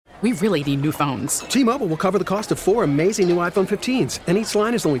We really need new phones. T-Mobile will cover the cost of 4 amazing new iPhone 15s, and each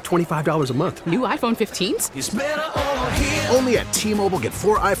line is only $25 a month. New iPhone 15s? It's better over here. Only at T-Mobile, get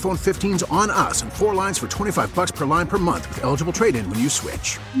 4 iPhone 15s on us and 4 lines for $25 per line per month with eligible trade-in when you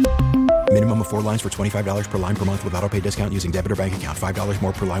switch. Minimum of 4 lines for $25 per line per month with autopay discount using debit or bank account. $5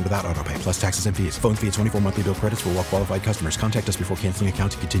 more per line without autopay, plus taxes and fees. Phone fee at 24 monthly bill credits for well-qualified customers. Contact us before canceling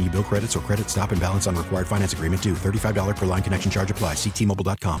account to continue bill credits or credit stop and balance on required finance agreement due. $35 per line connection charge applies. See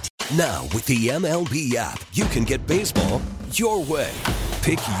T-Mobile.com. Now, with the MLB app, you can get baseball your way.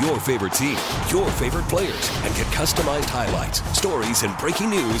 Pick your favorite team, your favorite players, and get customized highlights, stories, and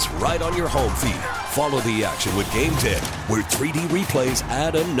breaking news right on your home feed. Follow the action with Game Day, where 3D replays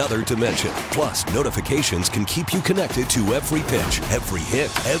add another dimension. Plus, notifications can keep you connected to every pitch, every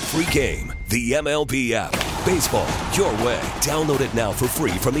hit, every game. The MLB app. Baseball your way. Download it now for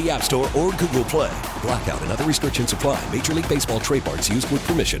free from the App Store or Google Play. Blackout and other restrictions apply. Major League Baseball trademarks used with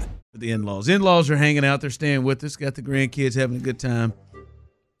permission. The in-laws. In-laws are hanging out. They're staying with us. Got the grandkids having a good time.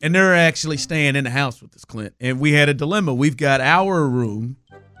 And they're actually staying in the house with us, Clint. And we had a dilemma. We've got our room,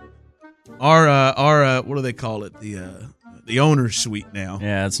 our what do they call it? The owner's suite now.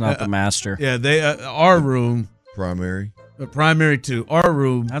 Yeah, it's not the master. Yeah, they our room. Primary. Primary 2. Our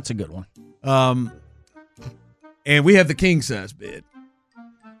room. That's a good one. And we have the king-size bed.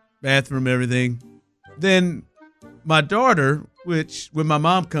 Bathroom, everything. Then my daughter, which when my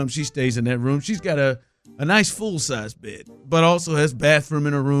mom comes, she stays in that room. She's got a nice full-size bed, but also has bathroom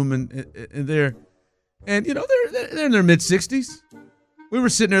in her room and there. And, you know, they're in their mid-60s. We were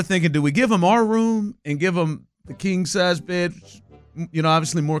sitting there thinking, do we give them our room and give them the king-size bed? You know,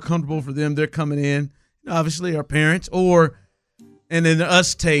 obviously more comfortable for them. They're coming in. Obviously our parents. And then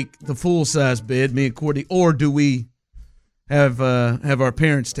us take the full-size bed, me and Courtney. Or do we have our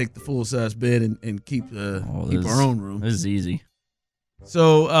parents take the full-size bed and keep our own room? This is easy.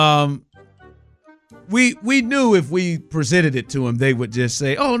 So we knew if we presented it to them, they would just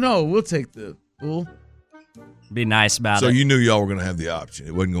say, "Oh no, we'll take the full." Be nice about it. So you knew y'all were going to have the option.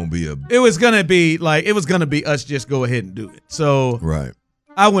 It wasn't going to be It was going to be us just go ahead and do it. So right.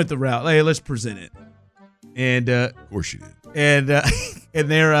 I went the route. Hey, let's present it. And of course you did.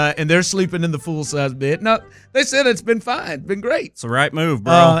 And they're sleeping in the full size bed. No, they said it's been fine, been great. It's the right move,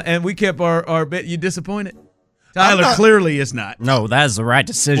 bro. And we kept our bed. You disappointed? Tyler clearly is not. No, that's the right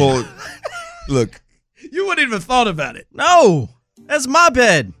decision. Well, look, you wouldn't even thought about it. No, that's my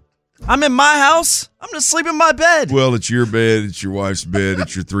bed. I'm in my house. I'm just sleeping in my bed. Well, it's your bed. It's your wife's bed.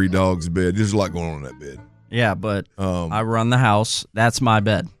 It's your 3 dogs' bed. There's a lot going on in that bed. Yeah, but I run the house. That's my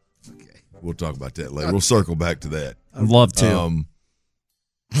bed. Okay, we'll talk about that later. We'll circle back to that. I'd love to.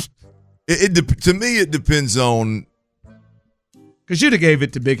 To me, it depends on. Because you'd have gave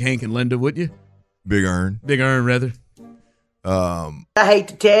it to Big Hank and Linda, wouldn't you? Big Earn, rather. I hate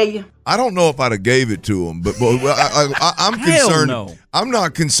to tell you. I don't know if I'd have gave it to him, but I'm concerned. No. I'm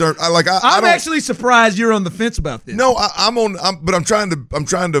not concerned. I'm actually surprised you're on the fence about this. No, but I'm trying to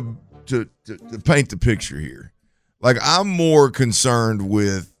paint the picture here. Like, I'm more concerned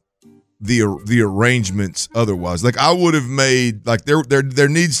with the arrangements otherwise. Like, I would have made, like, there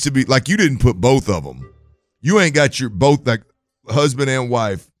needs to be, like, you didn't put both of them. You ain't got your both, like, husband and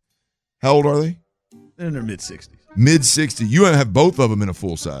wife. How old are they? They're in their mid-60s. Mid-60s. You want to have both of them in a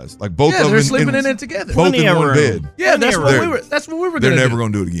full size. Like, both of them. They're sleeping in it together. Both in one bed. Yeah, that's what we were going to do. They're never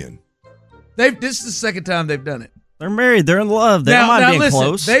going to do it again. This is the second time they've done it. They're married. They're in love. They don't mind being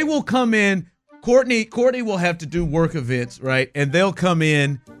close. They will come in. Courtney will have to do work events, right? And they'll come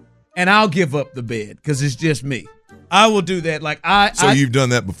in, and I'll give up the bed because it's just me. I will do that. Like you've done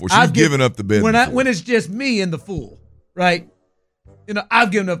that before. She's given up the bed when it's just me in the full, right? You know,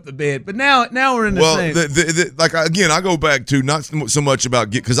 I've given up the bed, but now we're in the same. Well, like, again, I go back to not so much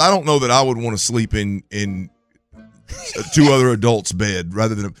about because I don't know that I would want to sleep in 2 other adults' bed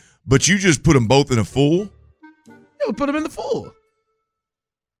rather than. But you just put them both in a full. Yeah, we put them in the full.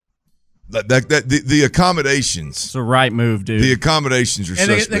 The accommodations. It's the right move, dude. The accommodations are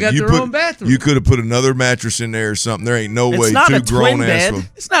suspect. They got their own bathroom. You could have put another mattress in there or something. There ain't no way it's not 2 a twin grown bed. ass.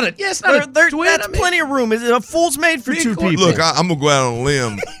 It's not a twin. That's plenty of room. A full's made for 2 people. Look, I'm gonna go out on a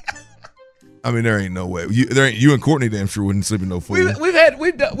limb. I mean, there ain't no way. You and Courtney damn sure wouldn't sleep in no full.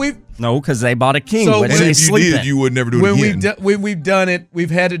 No, because they bought a king. So and if you did, you would never do it again. When we've done it,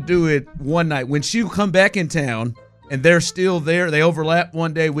 we've had to do it one night. When she'll come back in town and they're still there, they overlap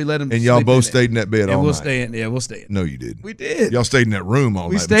one day, we let them and y'all both stayed in that bed all night. We'll stay in. No, you didn't. We did. Y'all stayed in that room all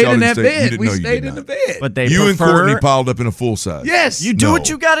night. We stayed in that bed. We stayed in the bed. But you and Courtney piled up in a full size. Yes. You do what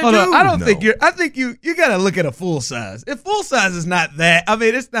you got to do. I don't think I think you got to look at a full size. If full size is not that, I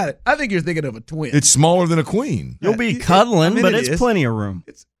mean, it's not. I think you're thinking of a twin. It's smaller than a queen. You'll be cuddling, but it's plenty of room.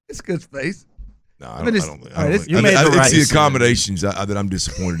 It's a good space. No, I don't think. It's decision. the accommodations that I'm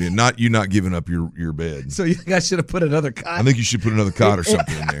disappointed in. Not you not giving up your bed. So you guys should have put another cot. I think you should put another cot or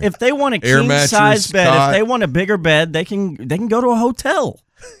something in there. If they want a Air king mattress, size bed, cot. if they want a bigger bed, they can go to a hotel.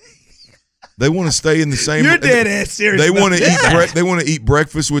 They want to stay in the same. You're dead ass serious. They want to about eat. They want to eat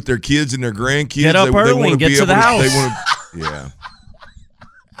breakfast with their kids and their grandkids. Get up they early want and to get be to able the house. They want to,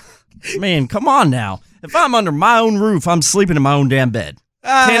 yeah. Man, come on now. If I'm under my own roof, I'm sleeping in my own damn bed.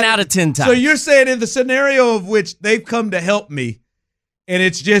 10 out of 10 times. So you're saying in the scenario of which they've come to help me, and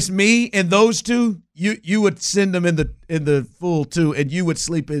it's just me and those two, you would send them in the full two, and you would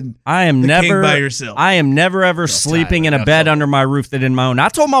sleep in. I am never king by yourself. I am never ever sleeping in a bed under my roof that isn't my own. I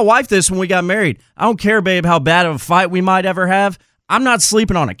told my wife this when we got married. I don't care, babe, how bad of a fight we might ever have. I'm not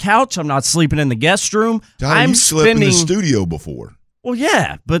sleeping on a couch. I'm not sleeping in the guest room. Tyler, you slept in the studio before. Well,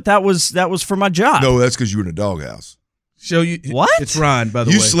 yeah, but that was for my job. No, that's because you were in a doghouse. Show you what? It's Ryan, by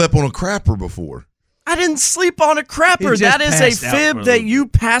the way. You slept on a crapper before. I didn't sleep on a crapper. That is a fib that you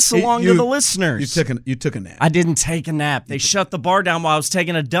pass along to the listeners. You took a nap. I didn't take a nap. They shut the bar down while I was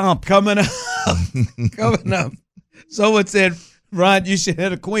taking a dump. Coming up. Someone said, Ryan, you should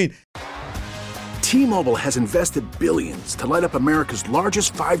hit a queen. T-Mobile has invested billions to light up America's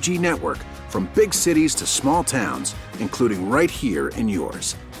largest 5G network, from big cities to small towns, including right here in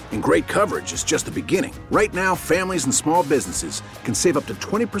yours. And great coverage is just the beginning. Right now, families and small businesses can save up to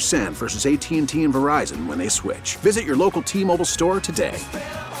 20% versus AT&T and Verizon when they switch. Visit your local T-Mobile store today.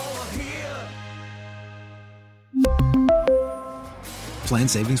 Plan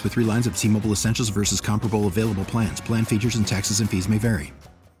savings with 3 lines of T-Mobile Essentials versus comparable available plans. Plan features and taxes and fees may vary.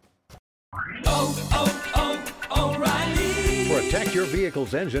 Protect your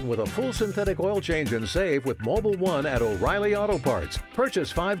vehicle's engine with a full synthetic oil change and save with Mobile One at O'Reilly Auto Parts. Purchase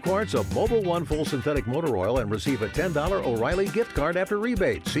 5 quarts of Mobile One full synthetic motor oil and receive a $10 O'Reilly gift card after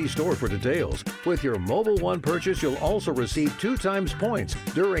rebate. See store for details. With your Mobile One purchase, you'll also receive 2 times points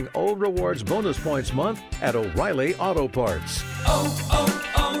during O Rewards Bonus Points Month at O'Reilly Auto Parts.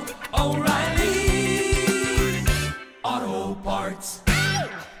 O'Reilly Auto Parts.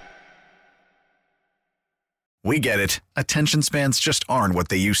 We get it. Attention spans just aren't what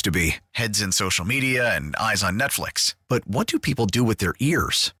they used to be. Heads in social media and eyes on Netflix. But what do people do with their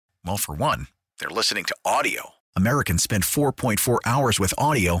ears? Well, for one, they're listening to audio. Americans spend 4.4 hours with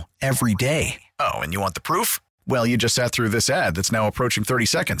audio every day. Oh, and you want the proof? Well, you just sat through this ad that's now approaching 30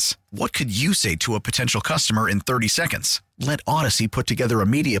 seconds. What could you say to a potential customer in 30 seconds? Let Odyssey put together a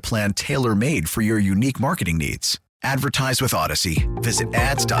media plan tailor-made for your unique marketing needs. Advertise with Odyssey. Visit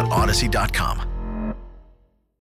ads.odyssey.com.